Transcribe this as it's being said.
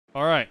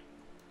All right.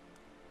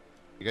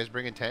 You guys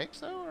bringing tanks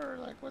though, or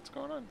like what's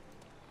going on?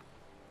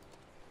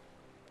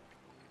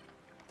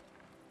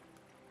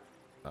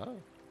 Oh,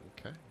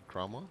 okay.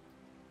 Cromwell.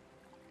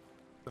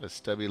 What a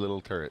stubby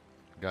little turret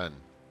gun.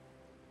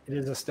 It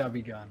is a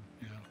stubby gun.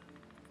 Yeah.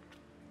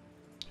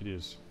 It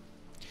is.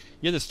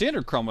 Yeah, the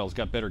standard Cromwell's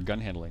got better gun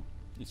handling.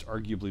 It's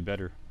arguably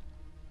better.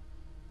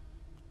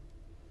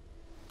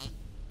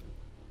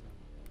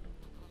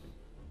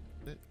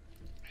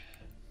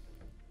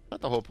 Not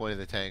the whole point of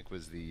the tank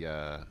was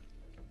the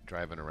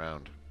driving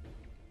around.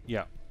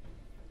 Yeah.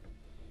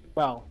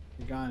 Well,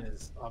 the gun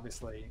is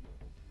obviously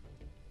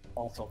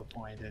also the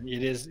point, and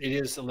it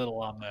is a little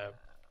on the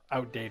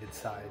outdated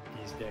side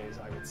these days,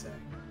 I would say.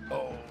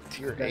 Oh,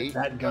 tier That, 8.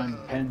 that gun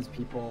pens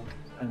people,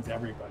 pens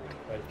everybody.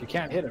 But if you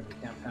can't hit them, you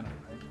can't pen them,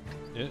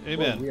 right?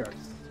 Amen. Boy, we are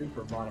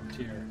super bottom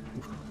tier.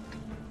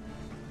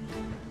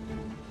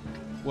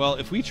 Well,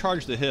 if we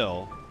charge the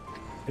hill...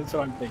 That's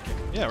what I'm thinking.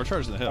 Yeah, we're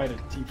charging the hill. Fight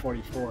a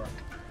T-44.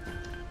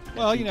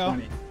 Well, you know.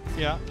 T-20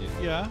 Yeah,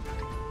 yeah.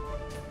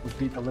 would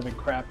beat the living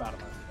crap out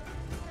of us.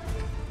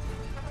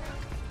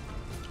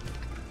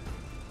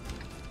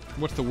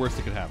 What's the worst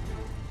that could happen?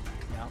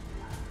 Yeah.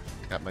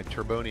 Got my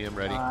turbonium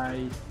ready.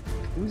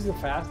 Who's the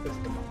fastest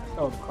among us?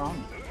 Oh, the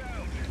Cromwell.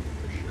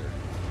 For sure.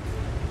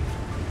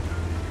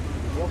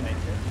 We'll make it.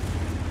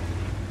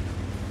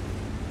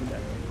 Where'd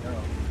that thing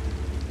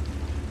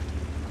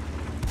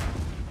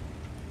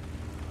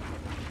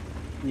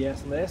go?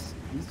 Yes, Liz,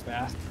 he's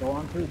fast. Go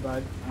on through,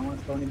 bud. I don't want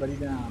to slow anybody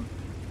down.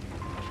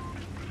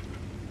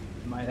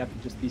 Might have to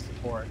just be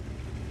support.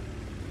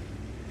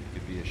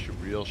 Could be a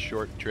real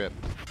short trip.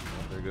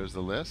 There goes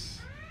the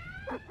list.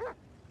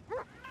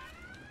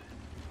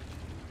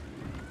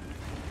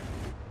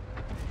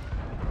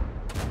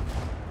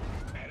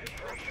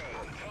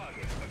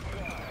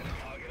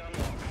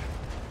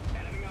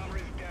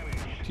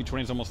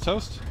 T-20's almost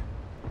toast.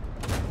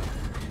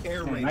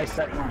 Yeah, nice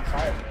setting on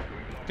fire.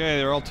 Okay,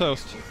 they're all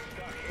toast.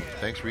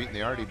 Thanks for eating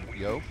the arty,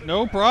 yo.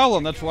 No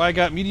problem. That's why I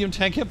got medium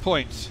tank hit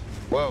points.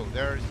 Whoa,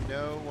 there's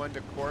no one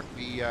to cork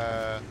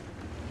the,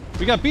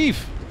 We got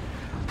beef.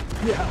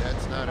 Yeah.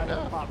 That's not That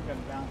enough. pop gun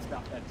bounced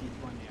off that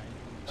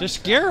T-20. Just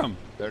scare them.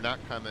 They're not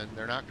coming.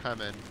 They're not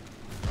coming.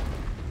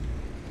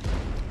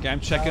 Okay, I'm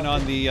checking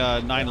on the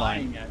 9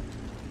 line.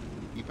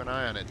 Keep an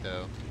eye on it,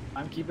 though.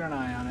 I'm keeping an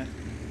eye on it.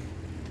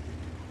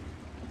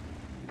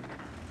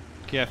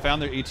 Okay, I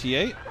found their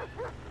ET8.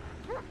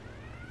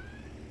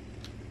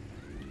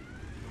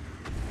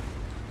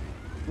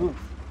 Oof.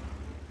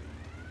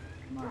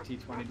 Come on,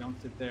 T-20,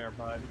 don't sit there,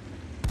 bud.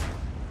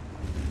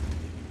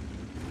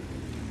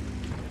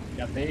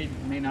 Yeah, they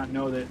may not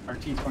know that our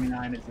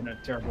T-29 is in a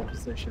terrible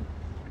position.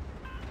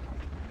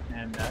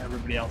 And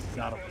everybody else is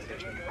out of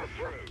position.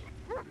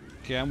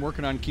 Okay, I'm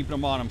working on keeping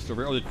them on. I'm still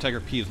very... Oh, the Tiger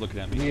P is looking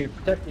at We me. need to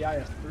protect the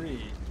IS-3.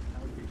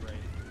 That would be great.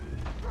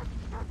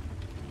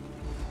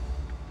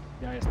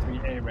 The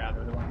IS-3A,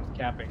 rather, the one who's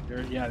capping.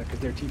 Yeah, because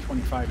their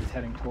T-25 is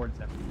heading towards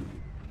them.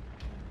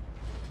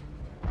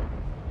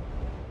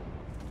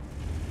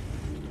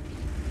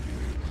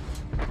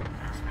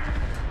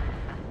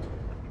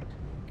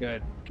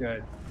 Good,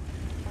 good.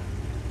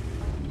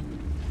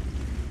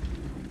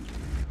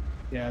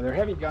 Yeah, their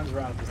heavy guns are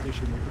out of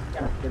position. They're just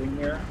kind of sitting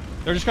there.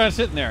 They're just kind of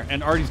sitting there,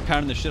 and Artie's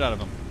pounding the shit out of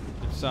them.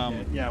 It's,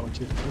 Yeah,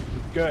 which is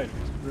good. It's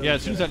really yeah,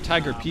 as soon as good. that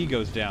Tiger P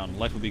goes down,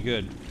 life will be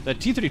good. That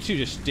T-32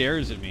 just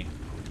stares at me.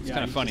 It's Yeah,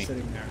 kind of he's funny. just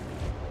sitting there.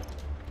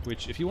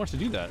 Which, if he wants to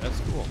do that, that's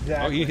cool.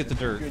 Exactly. Oh, he hit the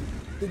dirt.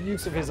 Good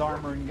use of his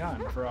armor and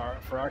gun for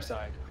our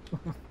side.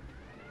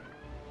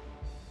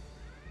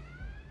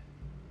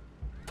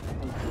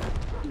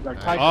 He's our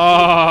Tiger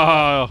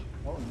Oh, P.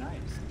 Oh, nice.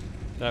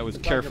 that was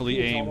The Tiger carefully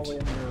P is all aimed. the way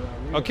in your,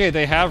 rear. Okay,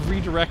 they have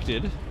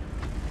redirected.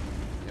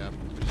 Yeah,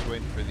 we're just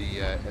waiting for the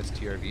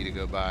STRV to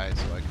go by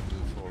so I can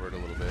move forward a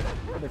little bit.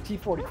 Oh, the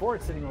T-44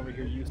 is sitting over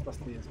here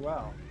uselessly as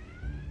well.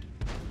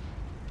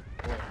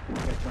 Boy, you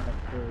guys don't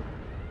have to.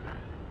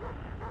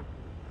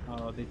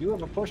 They do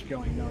have a push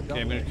going though.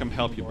 Okay, I'm gonna come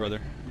help you, brother.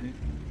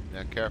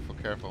 Yeah, careful,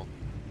 careful.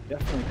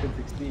 Definitely could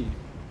succeed.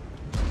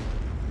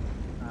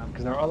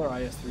 Because our other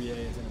IS-3A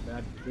is in a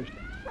bad position.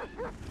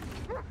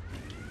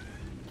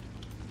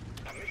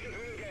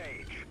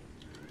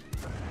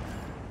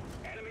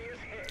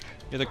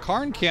 Yeah, the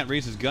Karn can't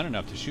raise his gun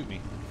enough to shoot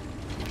me.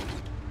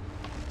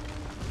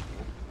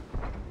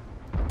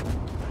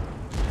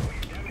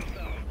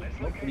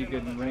 Look pretty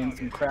good and rain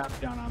some crap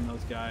down on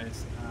those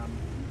guys.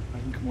 I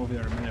can come over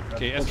there in a minute. But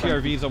Okay, I'm still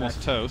trying to STRV is keep almost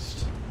back.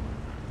 toast.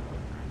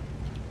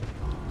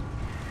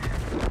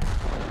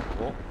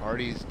 Well,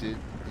 Artie's is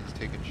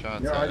taking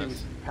shots They're at already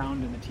us.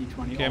 pounding the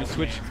T-20. Okay, I'm all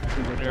switch- game. I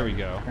think they're there we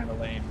go. Kind of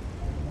lame.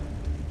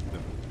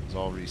 It's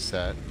all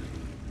reset.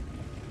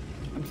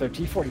 I'm sorry,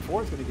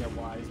 T-44 is going to get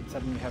wise and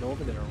suddenly head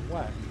over there, or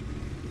what?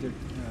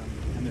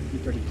 And the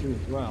T-32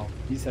 as well.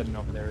 He's heading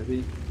over there, is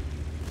he?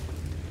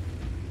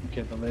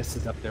 Okay, the list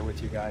is up there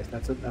with you guys.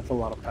 That's a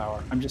lot of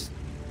power. I'm just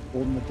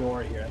holding the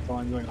door here. That's all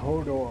I'm doing.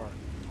 Hodor.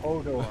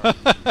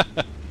 Hodor.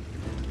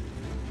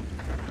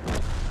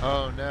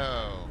 Oh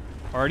no.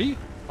 Artie?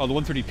 Oh, the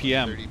 1:30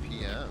 p.m. 30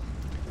 p.m.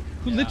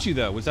 Who lit you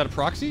though? Was that a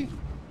proxy?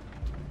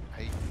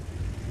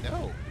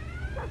 No.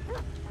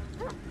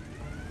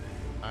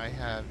 I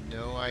have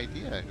no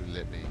idea who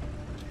lit me.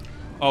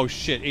 Oh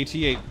shit,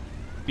 AT8.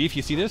 Beef,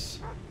 you see this?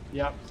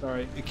 Yep,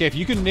 sorry. Okay, if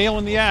you can nail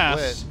in the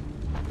ass. Split.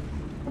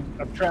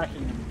 I'm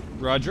tracking him.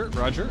 Roger,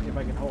 roger. See if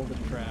I can hold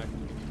him track.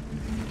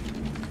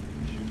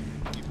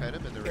 You pet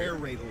him in the Air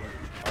rear. raid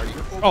alert. Are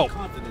you? Oh.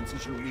 Overconfidence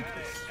is your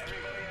weakness.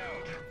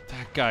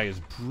 That guy is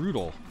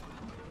brutal.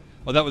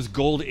 Oh, that was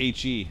gold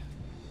HE.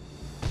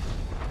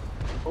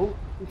 Oh,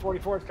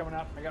 T-44 is coming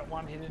up. I got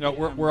one hit in No,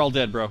 the we're all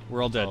dead, bro.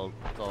 We're all dead.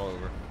 It's all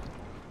over.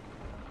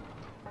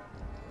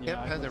 Yeah, Can't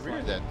I pen the was rear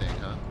like- that thing,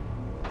 huh?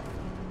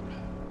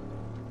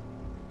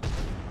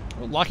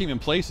 Well, locking him in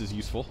place is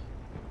useful.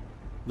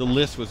 The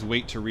list was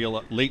late to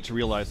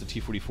realize the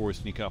T-44 would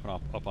sneak up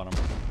on him.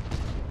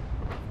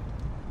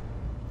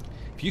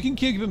 If you can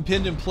keep him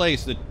pinned in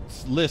place, the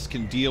list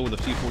can deal with the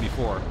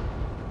T-44.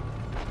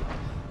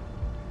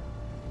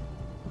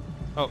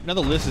 Oh, now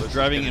the list is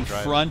driving in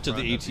front of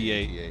the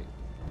AT-8.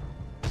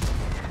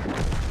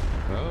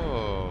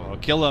 Oh. Oh,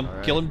 kill him. All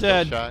right. Kill him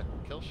dead. Kill shot.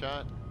 Kill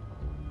shot.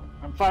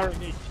 I'm firing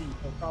HE,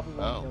 so probably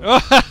won't Oh.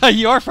 kill him. Oh,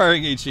 you are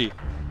firing HE. You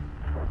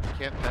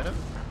can't pet him?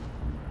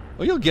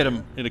 Well, you'll get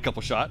him in a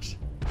couple shots.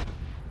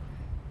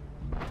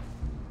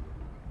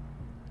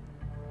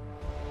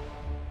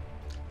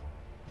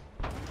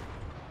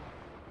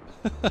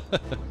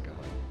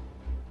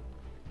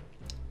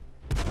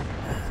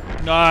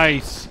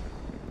 Nice.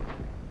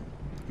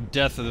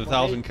 Death of the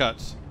thousand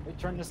cuts. They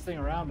turned this thing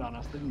around on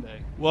us, didn't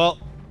they? Well,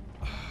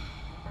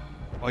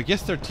 I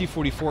guess their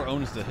T-44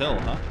 owns the hill,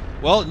 huh?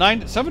 Well,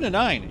 7 to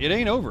 9. It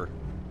ain't over.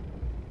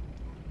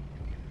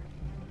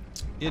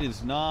 It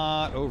is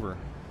not over.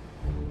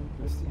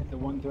 Let's see if the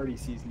 130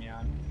 sees me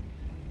on.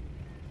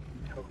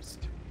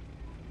 Toast.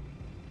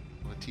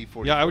 Well,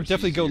 T-44 Yeah, I would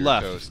definitely sees go your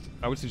left. toast.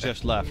 I would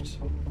suggest left.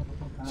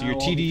 So your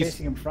Well, I'll be TDs.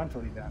 facing him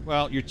frontally then.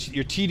 Well, your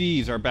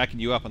TDs are backing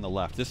you up on the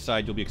left. This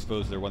side, you'll be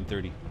exposed to their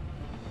 130.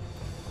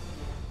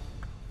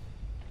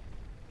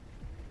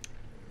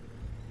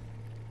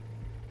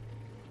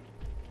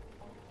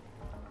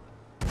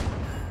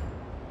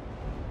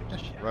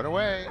 Run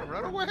away!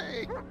 Run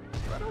away!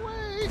 Run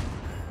away!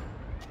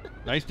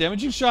 Nice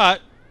damaging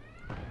shot.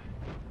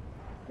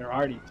 They're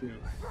already too.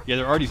 Yeah,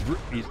 they're already.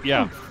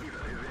 Yeah.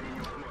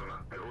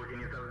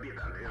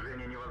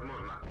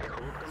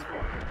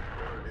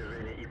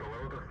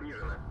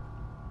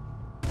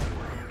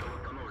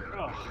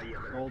 Oh,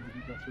 Gold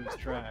didn't go through his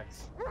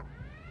tracks.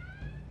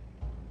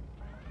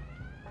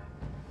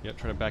 Yep,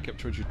 try to back up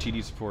towards your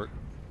TD support.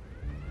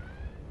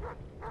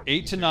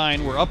 8 to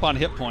 9. We're up on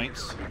hit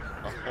points.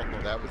 Oh,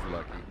 that was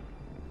lucky.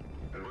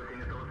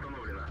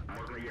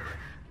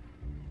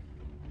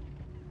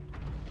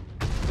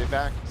 Stay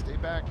back. Stay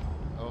back.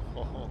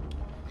 Oh,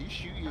 Did he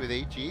shoot you with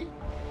HE?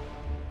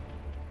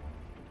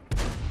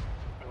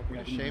 What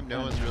a shame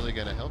no one's really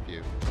going to help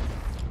you.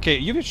 Okay,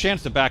 you have a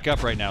chance to back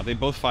up right now. They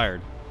both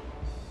fired.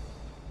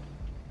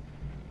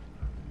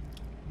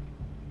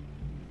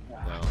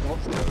 No.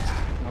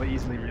 No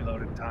easily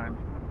reloaded time.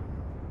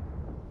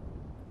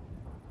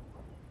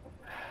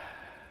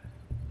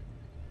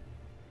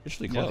 It's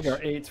really I close. think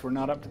our 8s were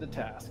not up to the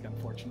task,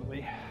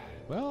 unfortunately.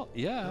 Well,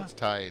 yeah. That's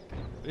tied.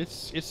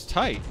 It's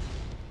tight.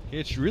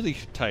 It's really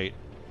tight.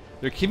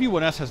 Their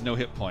KV-1S has no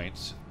hit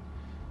points.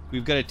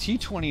 We've got a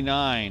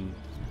T-29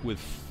 with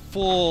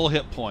full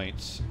hit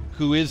points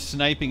who is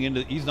sniping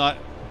into... He's not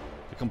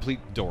a complete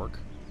dork.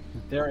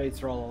 Their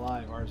 8s are all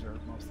alive. Ours are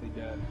mostly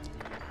dead.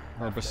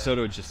 Or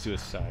Basoto just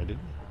suicided.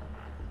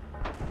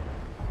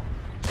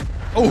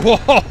 Oh, ho,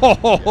 ho, ho,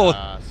 ho, ho.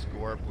 Yeah,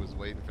 Scorp was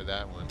waiting for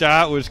that one.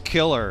 That was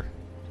killer.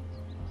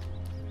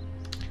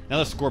 Now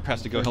the Scorp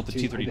has to go help the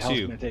Who the hell's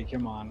T-32. gonna take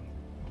him on?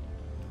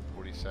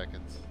 40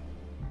 seconds.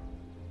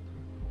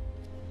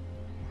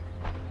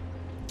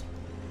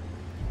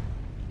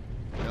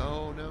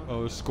 No, no.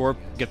 Oh, Scorp,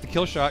 get the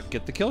kill shot.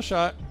 Get the kill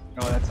shot.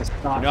 Oh, that's a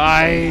stop.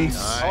 Nice.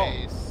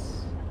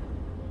 Nice.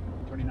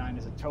 29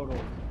 is a total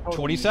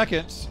 20 noob.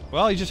 seconds.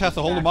 Well, he just has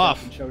to hold him Backed up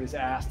off. And showed his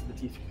ass to the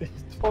T.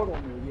 Total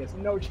noob. He has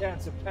no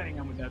chance of penning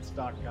him with that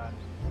stock gun.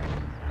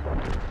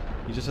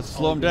 He just has to All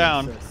slow he him did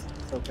down. was,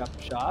 soak up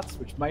the shots,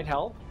 which might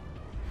help.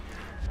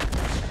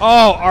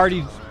 Oh,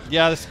 already.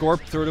 Yeah, the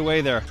Scorp threw it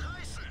away there.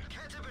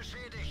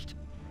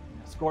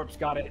 Scorp's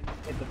got it.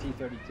 Hit the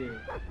T-32.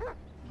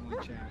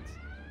 Only chance.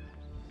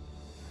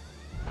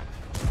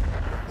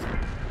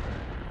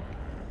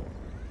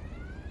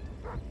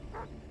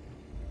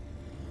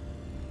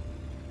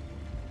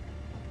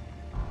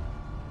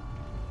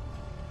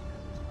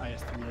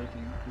 IS-38,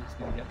 he's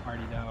gonna get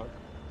partied out.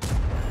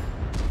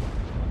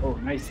 Oh,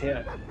 nice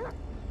hit.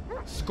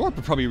 Scorp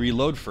would probably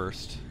reload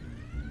first.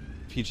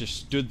 If he just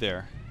stood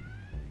there.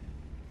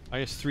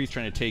 IS-3's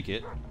trying to take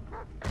it.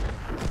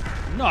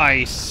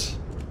 Nice!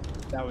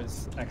 That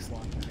was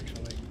excellent,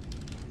 actually.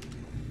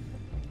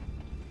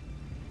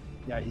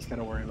 Yeah, he's got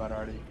to worry about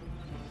Artie.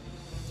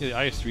 Yeah,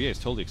 the IS-3A is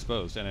totally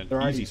exposed and They're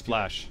an already easy good.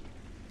 splash.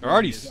 Their He's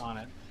Artie's, on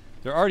it.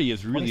 their Artie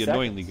is 20 really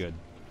annoyingly seconds.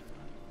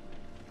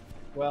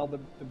 good. Well, the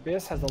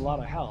BIS has a lot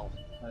of health.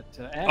 But,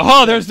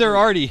 Oh, there's their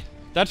Artie.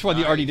 That's why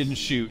the Artie Nice. didn't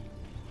shoot.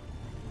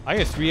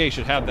 IS-3A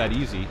should have that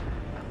easy.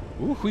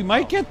 Ooh, we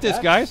might get this,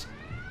 that's- guys.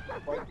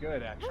 Quite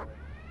good, actually.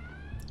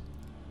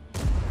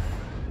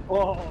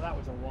 Oh, that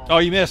was a wall. Oh,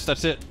 you missed.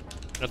 That's it.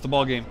 That's the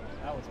ball game.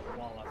 That was a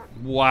wall.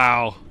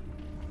 Wow.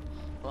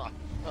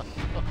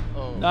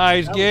 Oh,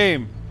 Nice That was-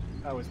 game.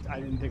 That was. I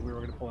didn't think we were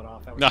going to pull it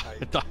off. That was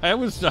No, tight. I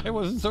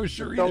wasn't so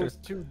sure either. Those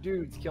two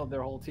dudes killed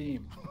their whole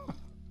team.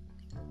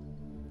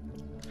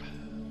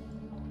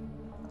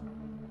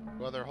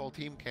 well, their whole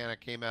team kind of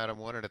came at him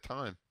one at a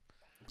time.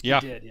 Yeah.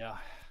 They did, yeah.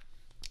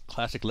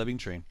 Classic Lemming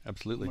train.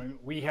 Absolutely.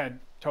 We had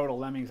total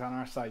lemmings on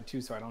our side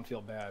too, so I don't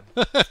feel bad.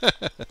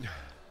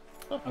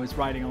 I was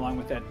riding along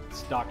with that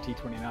stock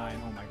T29.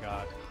 Oh my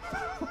god.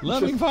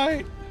 Lemming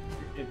fight.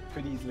 It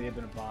could easily have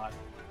been a bot.